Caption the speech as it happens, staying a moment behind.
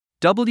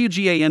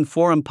WGAN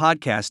Forum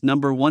Podcast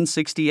number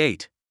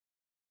 168.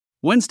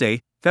 Wednesday,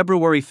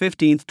 February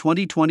 15,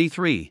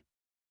 2023.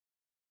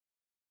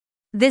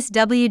 This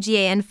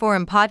WGAN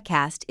Forum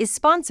podcast is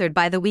sponsored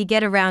by the We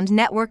Get Around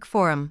Network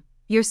Forum,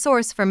 your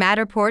source for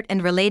Matterport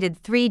and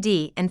related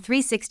 3D and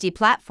 360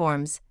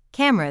 platforms,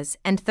 cameras,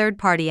 and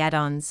third-party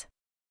add-ons.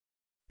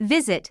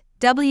 Visit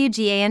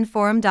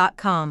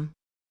WGANforum.com.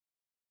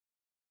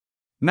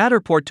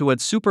 Matterport to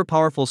add super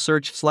powerful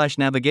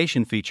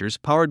search/navigation features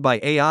powered by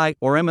AI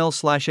or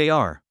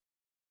ML/AR.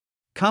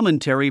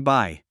 Commentary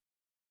by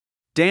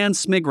Dan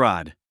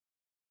Smigrod,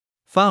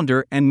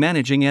 founder and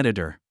managing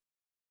editor.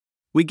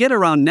 We Get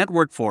Around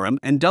Network Forum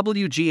and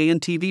WGAN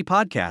TV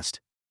podcast.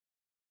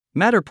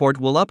 Matterport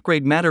will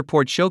upgrade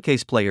Matterport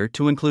Showcase Player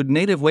to include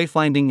native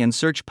wayfinding and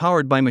search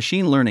powered by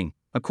machine learning,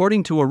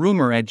 according to a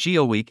rumor at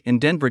GeoWeek in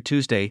Denver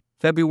Tuesday,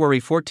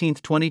 February 14,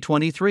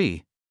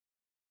 2023.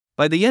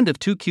 By the end of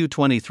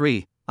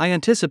 2Q23, I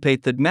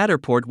anticipate that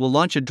Matterport will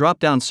launch a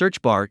drop-down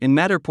search bar in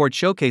Matterport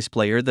Showcase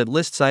Player that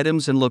lists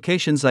items and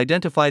locations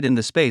identified in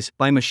the space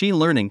by machine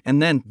learning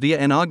and then, via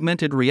an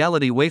augmented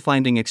reality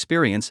wayfinding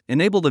experience,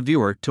 enable the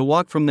viewer to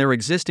walk from their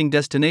existing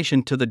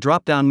destination to the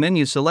drop-down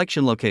menu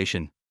selection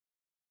location.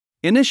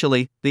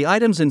 Initially, the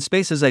items and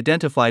spaces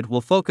identified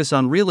will focus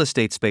on real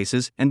estate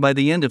spaces and by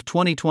the end of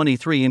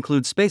 2023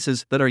 include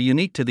spaces that are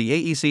unique to the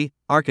AEC,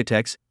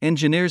 architects,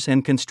 engineers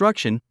and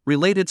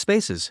construction-related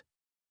spaces.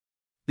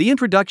 The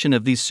introduction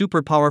of these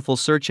super powerful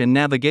search and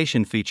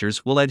navigation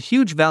features will add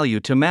huge value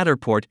to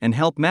Matterport and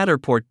help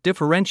Matterport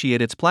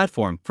differentiate its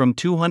platform from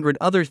 200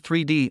 other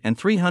 3D and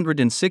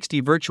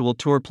 360 virtual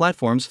tour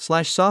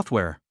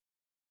platforms/software.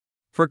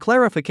 For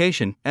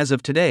clarification, as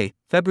of today,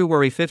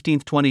 February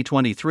 15,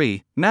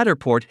 2023,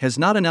 Matterport has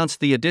not announced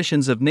the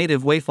additions of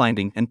native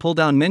wayfinding and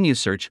pull-down menu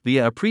search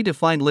via a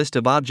predefined list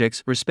of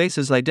objects or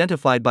spaces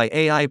identified by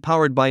AI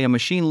powered by a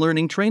machine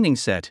learning training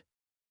set.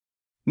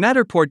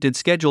 Matterport did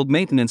scheduled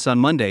maintenance on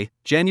Monday,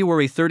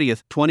 January 30,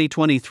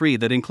 2023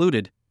 that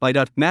included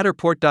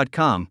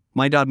by.matterport.com,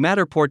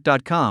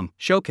 my.matterport.com,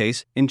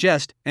 Showcase,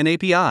 Ingest, and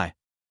API.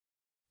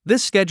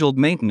 This scheduled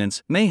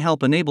maintenance may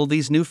help enable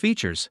these new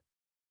features.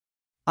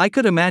 I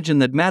could imagine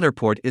that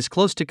Matterport is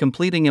close to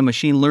completing a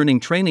machine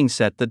learning training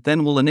set that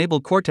then will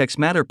enable Cortex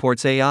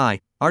Matterport's AI,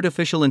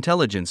 artificial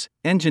intelligence,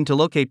 engine to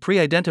locate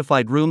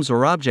pre-identified rooms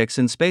or objects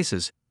in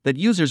spaces that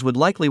users would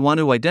likely want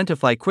to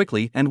identify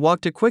quickly and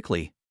walk to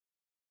quickly.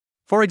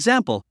 For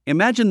example,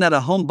 imagine that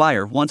a home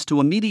buyer wants to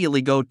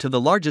immediately go to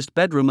the largest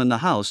bedroom in the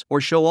house or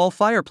show all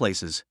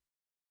fireplaces.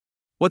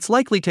 What's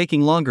likely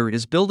taking longer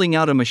is building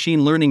out a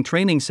machine learning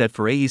training set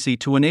for AEC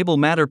to enable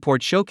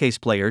Matterport Showcase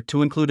Player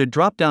to include a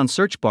drop-down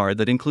search bar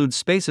that includes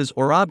spaces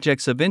or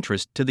objects of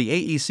interest to the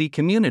AEC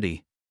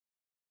community.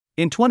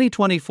 In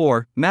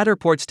 2024,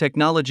 Matterport's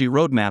technology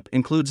roadmap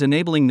includes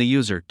enabling the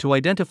user to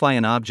identify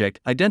an object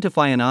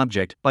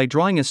by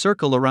drawing a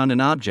circle around an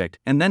object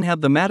and then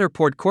have the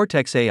Matterport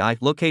Cortex AI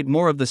locate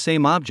more of the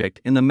same object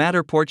in the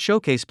Matterport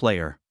Showcase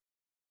Player.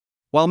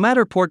 While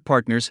Matterport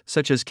partners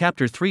such as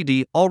Capture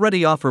 3D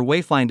already offer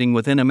wayfinding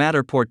within a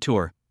Matterport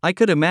tour, I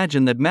could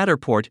imagine that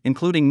Matterport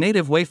including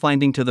native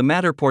wayfinding to the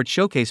Matterport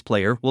Showcase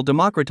Player will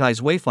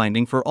democratize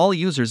wayfinding for all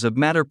users of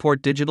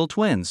Matterport digital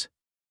twins.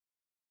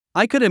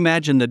 I could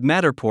imagine that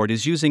Matterport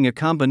is using a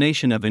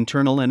combination of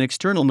internal and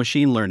external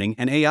machine learning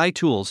and AI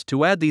tools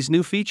to add these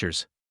new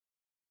features.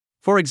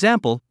 For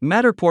example,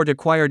 Matterport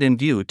acquired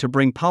InView to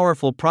bring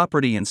powerful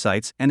property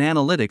insights and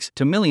analytics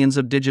to millions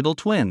of digital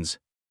twins.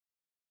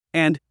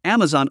 And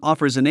Amazon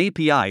offers an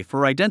API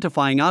for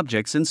identifying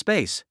objects in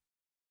space.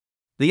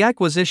 The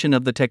acquisition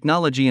of the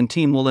technology and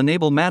team will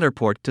enable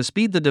Matterport to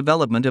speed the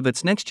development of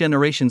its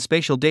next-generation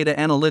spatial data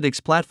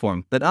analytics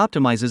platform that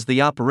optimizes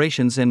the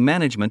operations and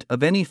management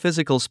of any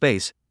physical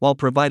space, while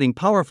providing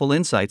powerful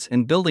insights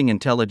and building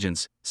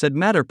intelligence, said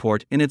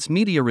Matterport in its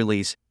media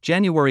release,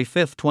 January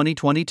 5,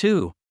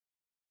 2022.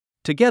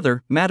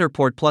 Together,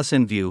 Matterport plus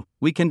InView,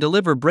 we can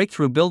deliver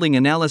breakthrough building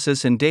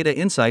analysis and data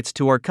insights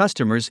to our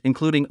customers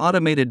including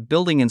automated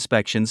building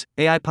inspections,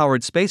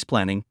 AI-powered space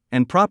planning,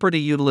 and property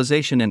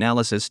utilization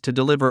analysis to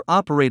deliver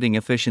operating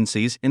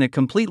efficiencies in a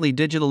completely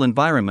digital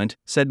environment,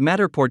 said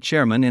Matterport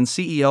Chairman and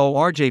CEO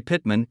RJ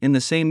Pittman in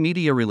the same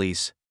media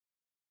release.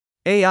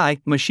 AI,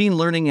 machine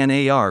learning and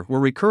AR were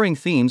recurring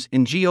themes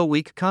in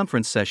GeoWeek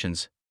conference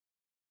sessions.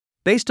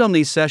 Based on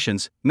these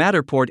sessions,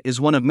 Matterport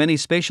is one of many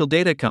spatial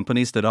data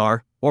companies that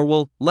are, or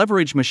will,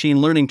 leverage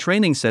machine learning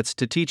training sets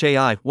to teach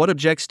AI what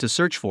objects to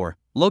search for,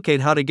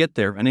 locate how to get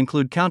there and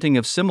include counting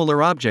of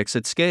similar objects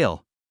at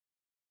scale.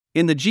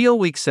 In the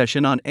GeoWeek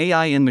session on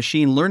AI and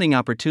machine learning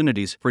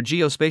opportunities for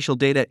geospatial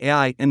data,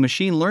 AI and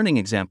machine learning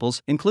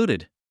examples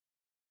included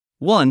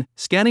 1.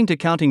 Scanning to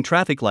counting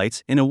traffic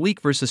lights in a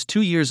week versus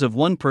 2 years of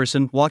one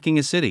person walking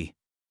a city.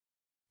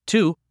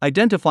 2.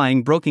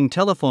 Identifying broken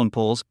telephone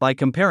poles by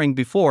comparing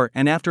before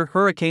and after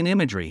hurricane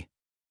imagery.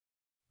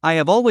 I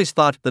have always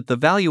thought that the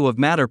value of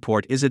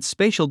Matterport is its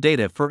spatial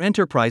data for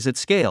enterprise at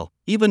scale,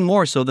 even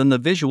more so than the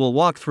visual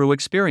walkthrough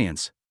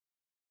experience.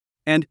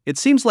 And it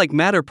seems like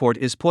Matterport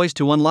is poised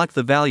to unlock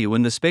the value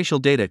in the spatial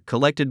data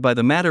collected by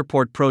the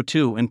Matterport Pro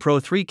 2 and Pro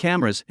 3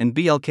 cameras and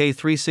BLK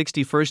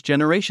 360 first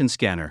generation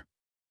scanner.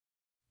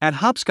 At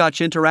Hopscotch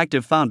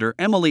Interactive founder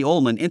Emily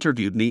Ullman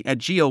interviewed me at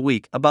Geo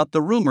Week about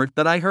the rumor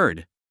that I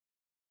heard.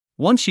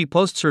 Once she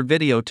posts her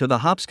video to the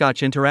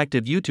Hopscotch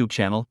Interactive YouTube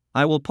channel,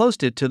 I will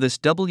post it to this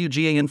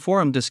WGAN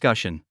forum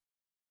discussion.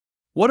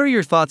 What are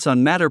your thoughts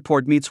on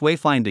Matterport meets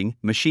wayfinding,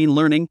 machine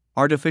learning,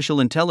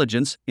 artificial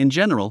intelligence, in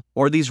general,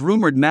 or these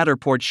rumored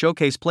Matterport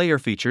showcase player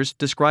features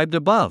described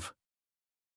above?